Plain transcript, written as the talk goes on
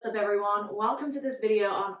What's up everyone, welcome to this video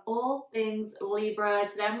on all things Libra.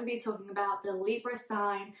 Today I'm going to be talking about the Libra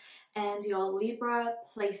sign and your Libra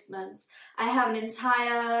placements. I have an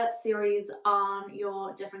entire series on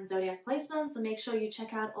your different zodiac placements, so make sure you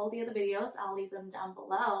check out all the other videos. I'll leave them down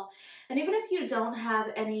below. And even if you don't have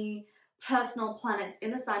any personal planets in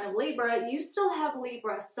the sign of Libra, you still have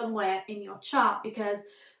Libra somewhere in your chart because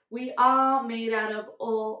we are made out of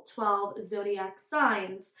all 12 zodiac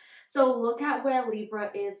signs. So look at where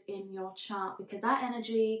Libra is in your chart because that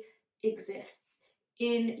energy exists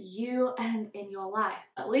in you and in your life.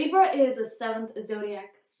 Libra is a 7th zodiac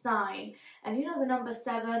sign, and you know the number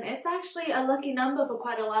 7, it's actually a lucky number for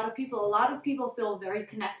quite a lot of people. A lot of people feel very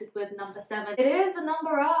connected with number 7. It is a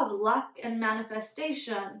number of luck and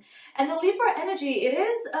manifestation. And the Libra energy, it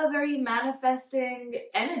is a very manifesting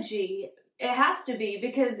energy. It has to be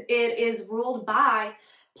because it is ruled by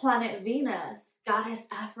planet Venus, goddess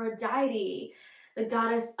Aphrodite, the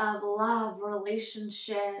goddess of love,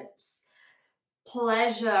 relationships,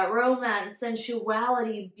 pleasure, romance,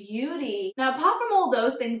 sensuality, beauty. Now, apart from all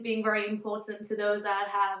those things being very important to those that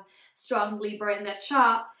have strong Libra in their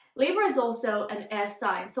chart, Libra is also an air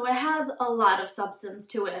sign, so it has a lot of substance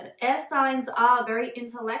to it. Air signs are very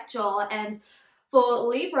intellectual, and for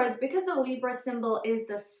Libras, because the Libra symbol is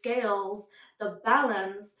the scales, the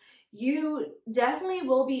balance, you definitely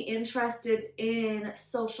will be interested in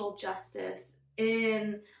social justice,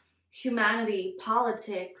 in humanity,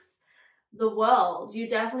 politics, the world. You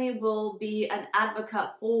definitely will be an advocate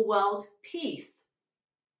for world peace.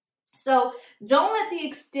 So don't let the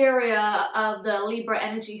exterior of the Libra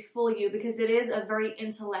energy fool you because it is a very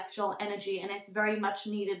intellectual energy and it's very much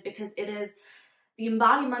needed because it is the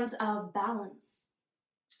embodiment of balance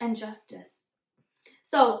and justice.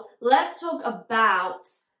 So let's talk about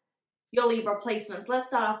your Libra placements. Let's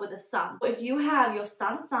start off with the sun. If you have your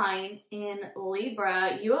sun sign in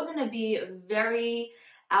Libra, you are going to be very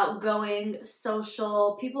outgoing,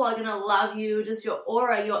 social. People are going to love you. Just your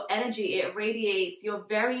aura, your energy, it radiates. You're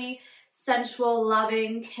very sensual,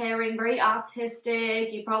 loving, caring, very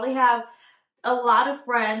artistic. You probably have a lot of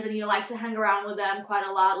friends and you like to hang around with them quite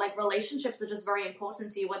a lot. Like relationships are just very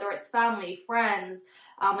important to you, whether it's family, friends,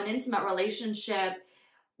 an intimate relationship.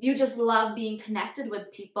 You just love being connected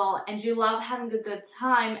with people and you love having a good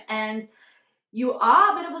time, and you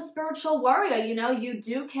are a bit of a spiritual warrior. You know, you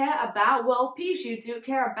do care about world peace. You do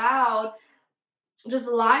care about just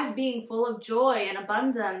life being full of joy and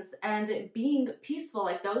abundance and it being peaceful.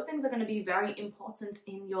 Like those things are going to be very important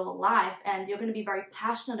in your life and you're going to be very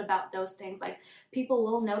passionate about those things. Like people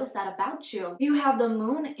will notice that about you. You have the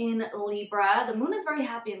moon in Libra. The moon is very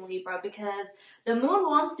happy in Libra because the moon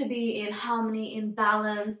wants to be in harmony, in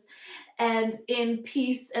balance, and in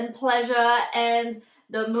peace and pleasure. And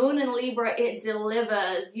the moon in Libra, it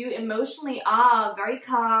delivers. You emotionally are very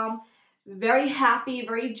calm, very happy,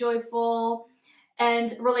 very joyful.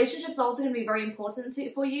 And relationships are also going to be very important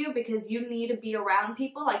for you because you need to be around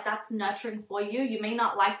people. Like that's nurturing for you. You may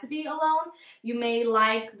not like to be alone. You may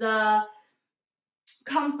like the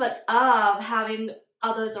comfort of having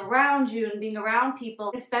others around you and being around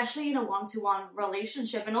people, especially in a one-to-one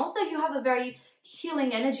relationship. And also you have a very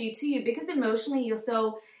healing energy to you because emotionally you're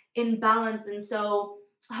so in balance and so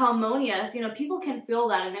harmonious. You know, people can feel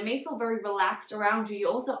that and they may feel very relaxed around you. You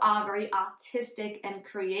also are very artistic and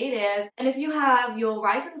creative. And if you have your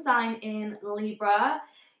rising sign in Libra,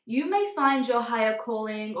 you may find your higher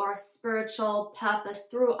calling or a spiritual purpose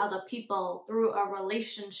through other people, through a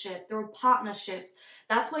relationship, through partnerships.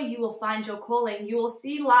 That's where you will find your calling. You will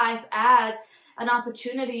see life as an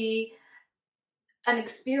opportunity, an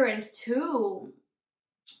experience to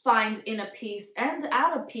find inner peace and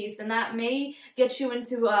outer peace, and that may get you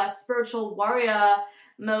into a spiritual warrior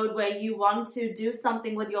mode where you want to do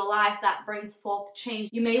something with your life that brings forth change.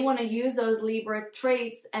 You may want to use those Libra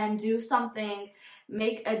traits and do something,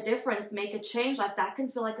 make a difference, make a change. Like that can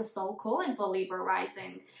feel like a soul calling for Libra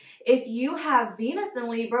rising. If you have Venus in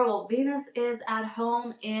Libra, well, Venus is at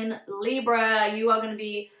home in Libra. You are going to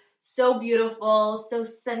be so beautiful, so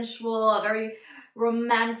sensual, a very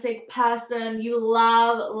romantic person. You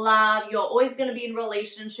love. You're always going to be in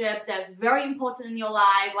relationships. They're very important in your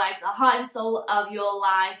life, like the heart and soul of your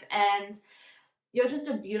life. And you're just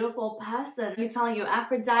a beautiful person. I'm telling you,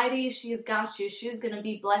 Aphrodite, she's got you. She's going to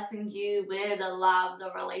be blessing you with the love,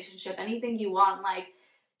 the relationship, anything you want. Like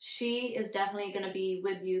she is definitely going to be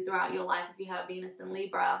with you throughout your life if you have Venus in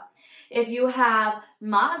Libra. If you have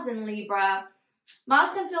Mars in Libra,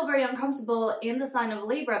 Mars can feel very uncomfortable in the sign of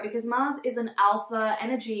Libra because Mars is an alpha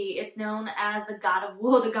energy. It's known as the god of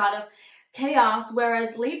war, the god of chaos,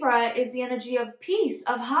 whereas Libra is the energy of peace,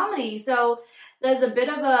 of harmony. So there's a bit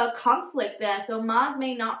of a conflict there. So Mars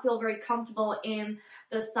may not feel very comfortable in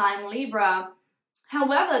the sign Libra.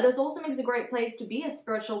 However, this also makes a great place to be a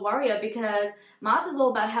spiritual warrior, because Mars is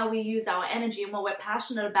all about how we use our energy and what we're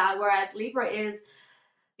passionate about, whereas Libra is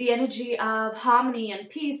the energy of harmony and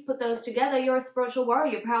peace. Put those together, you're a spiritual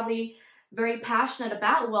warrior. You're probably very passionate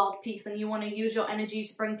about world peace, and you want to use your energy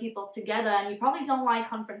to bring people together, and you probably don't like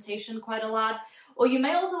confrontation quite a lot. Or you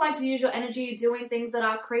may also like to use your energy doing things that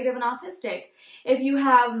are creative and artistic. If you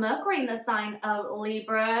have Mercury in the sign of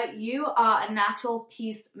Libra, you are a natural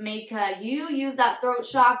peacemaker. You use that throat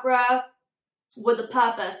chakra with a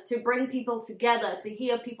purpose to bring people together, to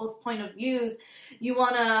hear people's point of views. You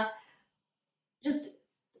want to just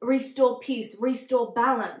restore peace, restore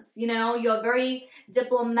balance. You know, you're very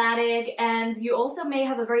diplomatic, and you also may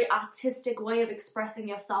have a very artistic way of expressing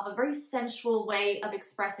yourself, a very sensual way of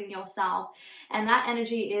expressing yourself. And that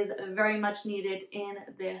energy is very much needed in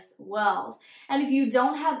this world. And if you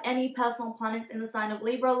don't have any personal planets in the sign of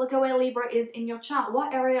Libra, look at where Libra is in your chart.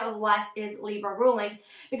 What area of life is Libra ruling?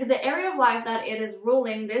 Because the area of life that it is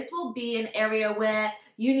ruling, this will be an area where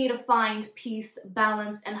you need to find peace,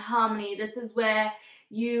 balance, and harmony. This is where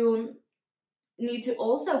you need to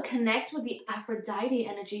also connect with the Aphrodite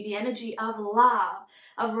energy, the energy of love,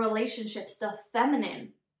 of relationships, the feminine.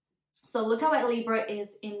 So look how Libra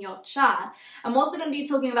is in your chart. I'm also going to be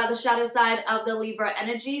talking about the shadow side of the Libra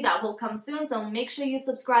energy. That will come soon, so make sure you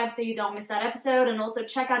subscribe so you don't miss that episode, and also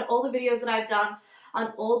check out all the videos that I've done on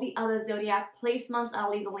all the other zodiac placements.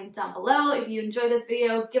 I'll leave a link down below. If you enjoy this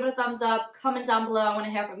video, give it a thumbs up, comment down below. I want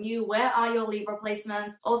to hear from you. Where are your Libra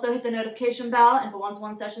placements? Also hit the notification bell, and for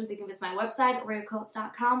one-to-one sessions, you can visit my website,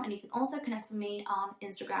 RheaQuartz.com, and you can also connect with me on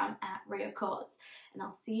Instagram at RheaQuartz. And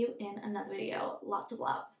I'll see you in another video. Lots of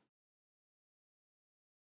love.